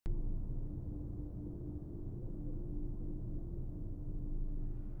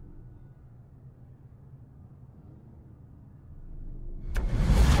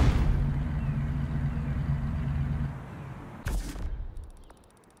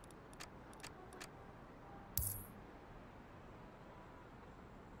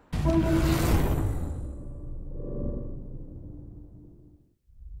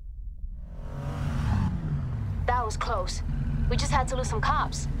That was close. We just had to lose some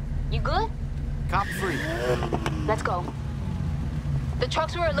cops. You good? Cop free. Let's go. The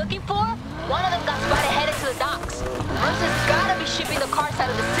trucks we were looking for, one of them got spotted headed to the docks. Versus gotta be shipping the cars out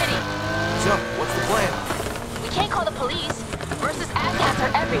of the city. So, what's the plan? We can't call the police. Versus ASCAPs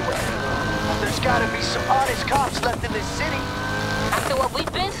are everywhere. There's gotta be some honest cops left in this city. After what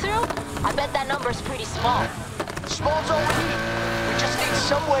we've been through, I bet that number's pretty small. Small's all we need. We just need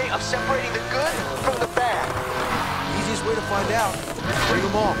some way of separating the good from the bad. Easiest way to find out. Bring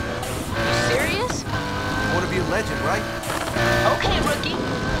them all. You serious? Want to be a legend, right? Okay, rookie.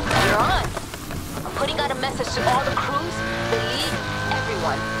 You're on. I'm putting out a message to all the crews, the league,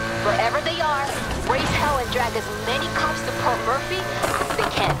 everyone. Wherever they are, raise hell and drag as many cops to Port Murphy as they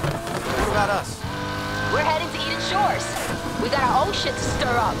can. What about us? We're heading to Eden Shores. We got our own shit to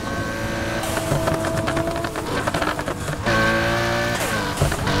stir up.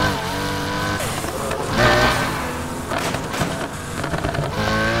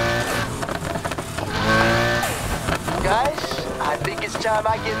 Guys, I think it's time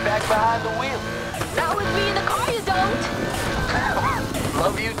I get back behind the wheel. Not with me in the car, you don't.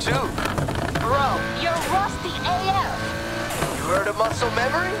 Love you too. Bro, you're rusty AF. You heard of muscle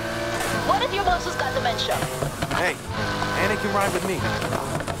memory? What if your muscles got dementia? Hey, Anna can ride with me.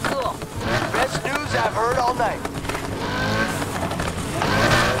 Cool. Best news I've heard all night.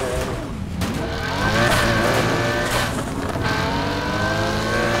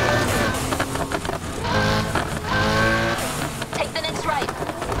 Take the next right.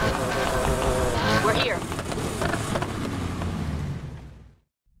 We're here.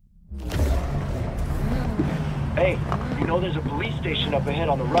 Hey, you know there's a police station up ahead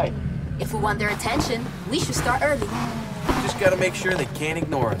on the right. If we want their attention, we should start early. Just gotta make sure they can't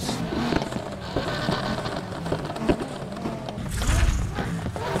ignore us.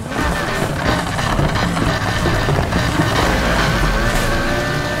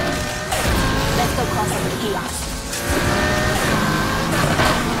 Let's go cause some chaos.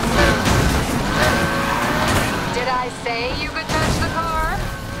 Did I say you could touch the car?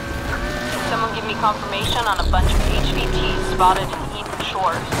 Someone give me confirmation on a bunch of HVTs spotted in Eden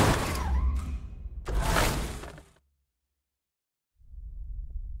Shores.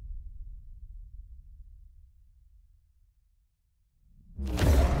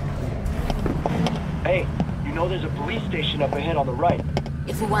 Hey, you know there's a police station up ahead on the right.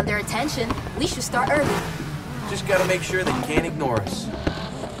 If we want their attention, we should start early. Just gotta make sure they can't ignore us.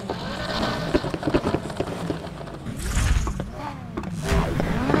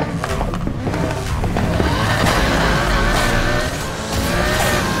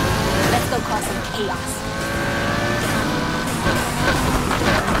 Let's go cause some chaos.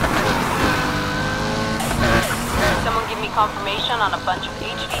 Someone give me confirmation on a bunch of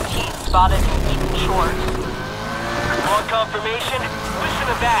HVTs spotted in Eden Shores. Want confirmation? Listen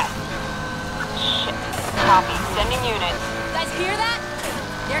to that. Shit. Copy. Sending units. Guys hear that?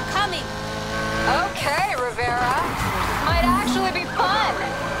 They're coming. Okay, Rivera. Might actually be fun.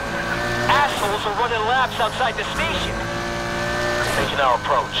 Assholes are running laps outside the station. Taking our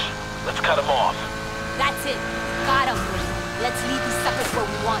approach. Let's cut them off. That's it. Got 'em. Let's lead these suckers where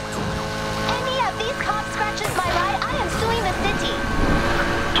we want. Any of these cop scratches my ride, I am suing the city.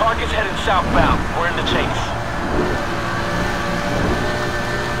 Target's headed southbound. We're in the chase.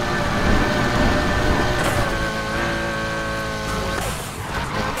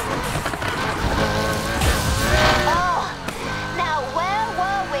 Oh, now where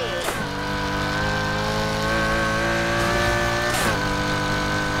were we?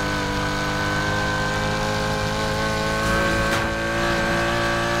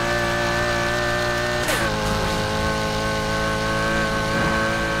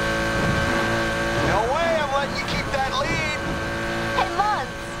 No way I'm letting you keep that lead. Hey, Mons,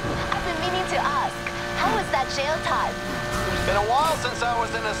 I've been meaning to ask, how was that jail time? Been a while since I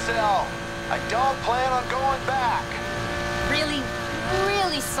was in a cell. I don't plan on going back. Really,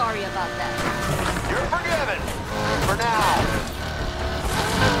 really sorry about that. You're forgiven. For now.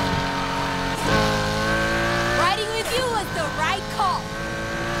 Riding with you was the right call.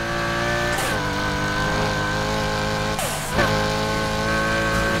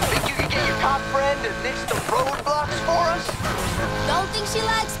 Think you could get your cop friend to nix the roadblocks for us? Don't think she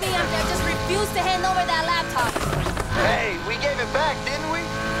likes me after I just refused to hand over that laptop. Hey, we gave it back, didn't we?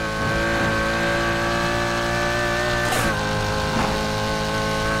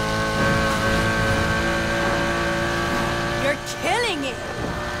 You're killing it.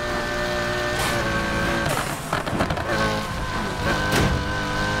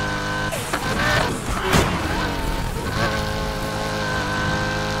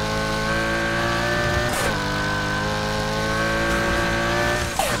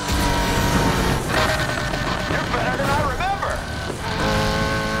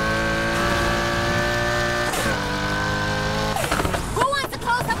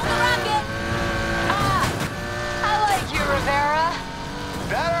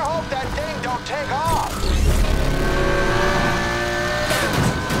 take off!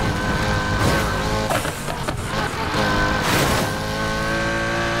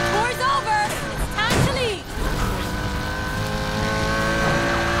 Tour's over! It's time to leave!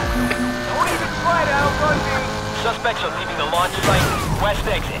 Don't even try to outrun me! Suspects are leaving the launch site, west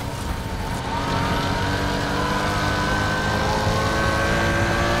exit.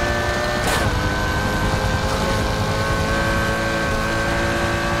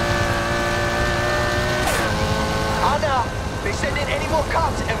 They send in any more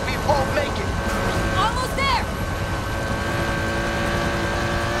cops and we won't make it. Almost there!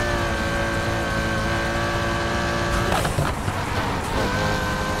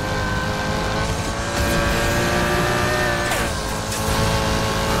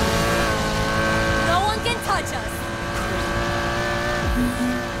 No one can touch us!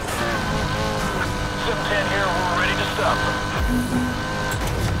 Zip-10 here, we're ready to stop them.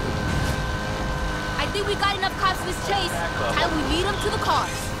 I think we got enough cops in this chase. How do we lead them to the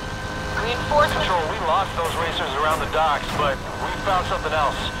cars? Reinforcements. Control, we lost those racers around the docks, but we found something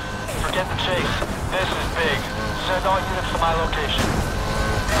else. Forget the chase. This is big. Send all units to my location.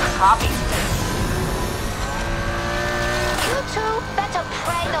 Copy. You two better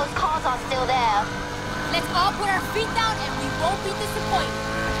pray those cars are still there. Let's all put our feet down and we won't be disappointed.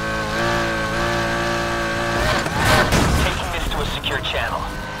 Taking this to a secure channel.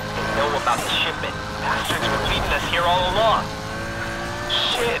 They know about the shipment. Bastards were leading us here all along.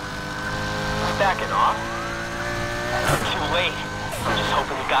 Shit. We're backing off? Too late. I'm just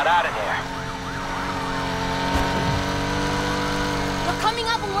hoping we got out of there. We're coming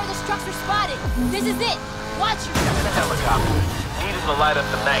up on where the trucks are spotted. This is it. Watch yourself. The helicopter. Needed to light up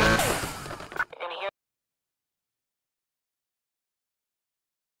the night.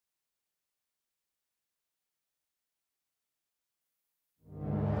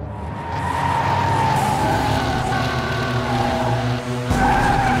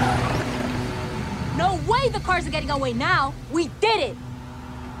 No way the cars are getting away now. We did it.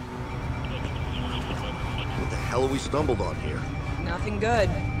 What the hell have we stumbled on here? Nothing good.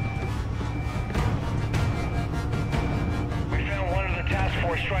 We found one of the task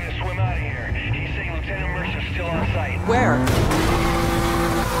force trying to swim out of here. He's saying Lieutenant Mercer's still on site. Where?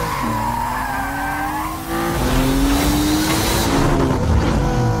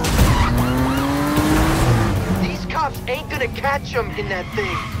 These cops ain't gonna catch him in that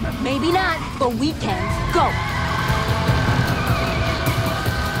thing. Maybe not, but we can. Go.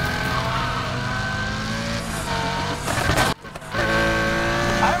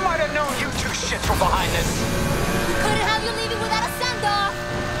 I might have known you two shits were behind this. We couldn't have you leaving without a send-off.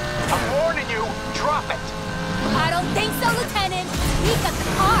 I'm warning you, drop it. I don't think so, Lieutenant. We got the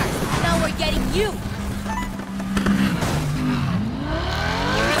cars. Now we're getting you.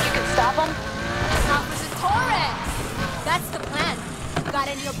 You think you can stop them? Officer Torres. That's the plan. Got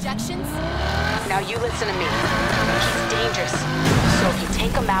any objections? Now you listen to me. He's dangerous. So if you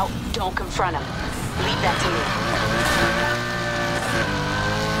take him out, don't confront him. Leave that to me.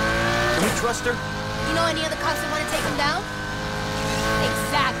 Can we trust her? You know any other cops that want to take him down?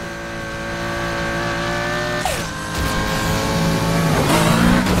 Exactly.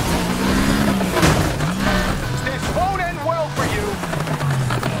 This won't end well for you.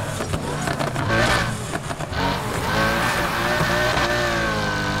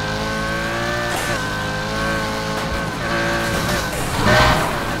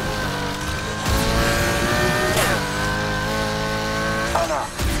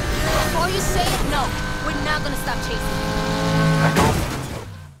 Before you say it, no. We're not gonna stop chasing you. I know.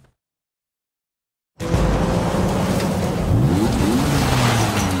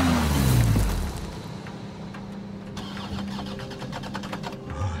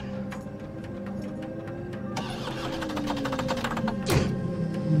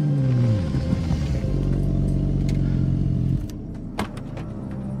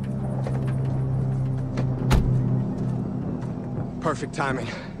 Perfect timing.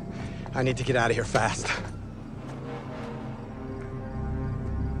 I need to get out of here fast.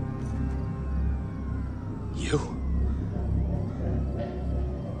 You?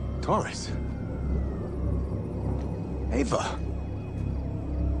 Torres? Ava?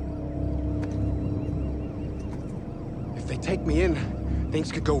 If they take me in,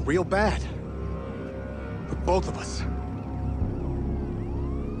 things could go real bad. For both of us.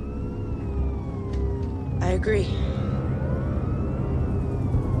 I agree.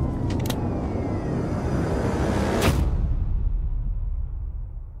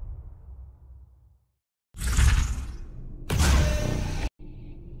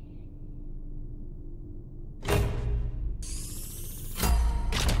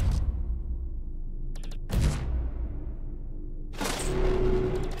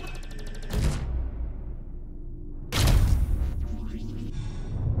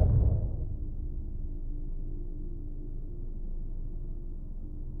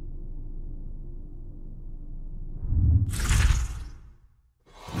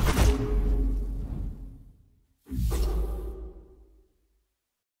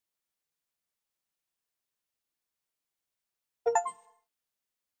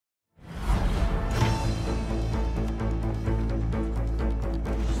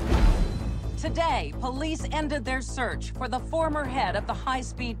 Today, police ended their search for the former head of the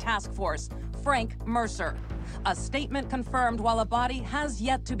high-speed task force, Frank Mercer. A statement confirmed while a body has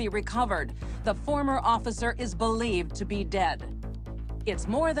yet to be recovered. The former officer is believed to be dead. It's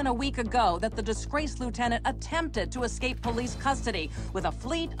more than a week ago that the disgraced lieutenant attempted to escape police custody with a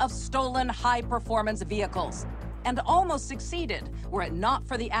fleet of stolen high-performance vehicles, and almost succeeded were it not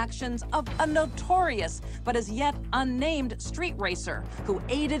for the actions of a notorious but as yet unnamed street racer who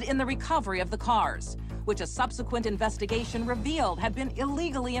aided in the recovery of the cars, which a subsequent investigation revealed had been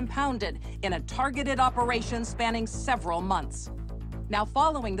illegally impounded in a targeted operation spanning several months. Now,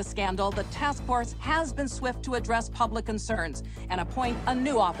 following the scandal, the task force has been swift to address public concerns and appoint a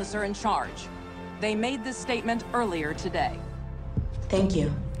new officer in charge. They made this statement earlier today. Thank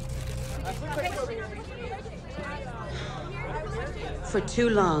you. For too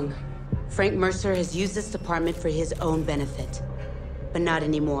long, Frank Mercer has used this department for his own benefit. But not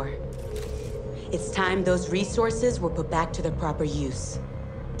anymore. It's time those resources were put back to their proper use,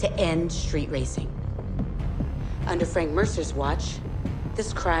 to end street racing. Under Frank Mercer's watch,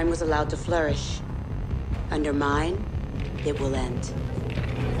 this crime was allowed to flourish. Under mine, it will end.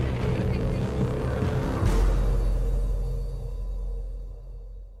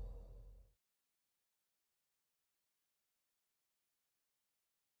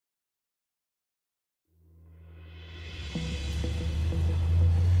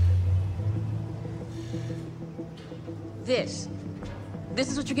 This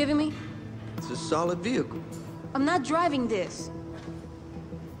is what you're giving me? It's a solid vehicle. I'm not driving this.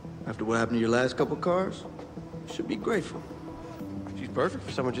 After what happened to your last couple cars, you should be grateful. She's perfect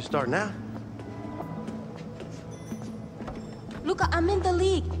for someone just starting out. Luca, I'm in the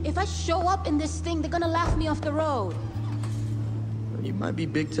league. If I show up in this thing, they're gonna laugh me off the road. You might be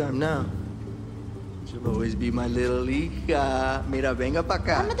big time now. She'll always be my little hija. Mira, venga pa'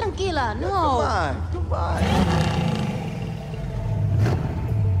 acá. Dame tranquila, no. Come on.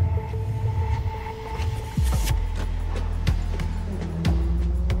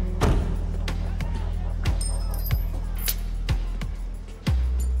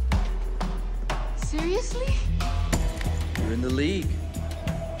 Seriously? You're in the league.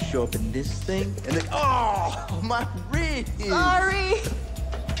 Show up in this thing, and then, oh, my wrist! Sorry!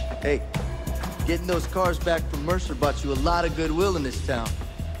 Hey, getting those cars back from Mercer bought you a lot of goodwill in this town.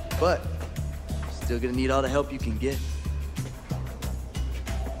 But, still gonna need all the help you can get.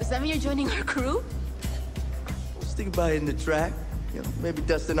 Does that mean you're joining our crew? Just think about hitting the track. You know, maybe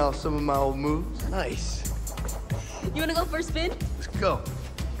dusting off some of my old moves. Nice. You wanna go for a spin? Let's go.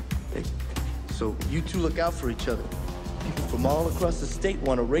 Hey, so you two look out for each other. People from all across the state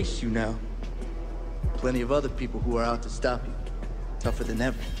want to race you now. Plenty of other people who are out to stop you. Tougher than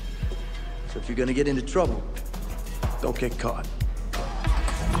ever. So if you're gonna get into trouble, don't get caught.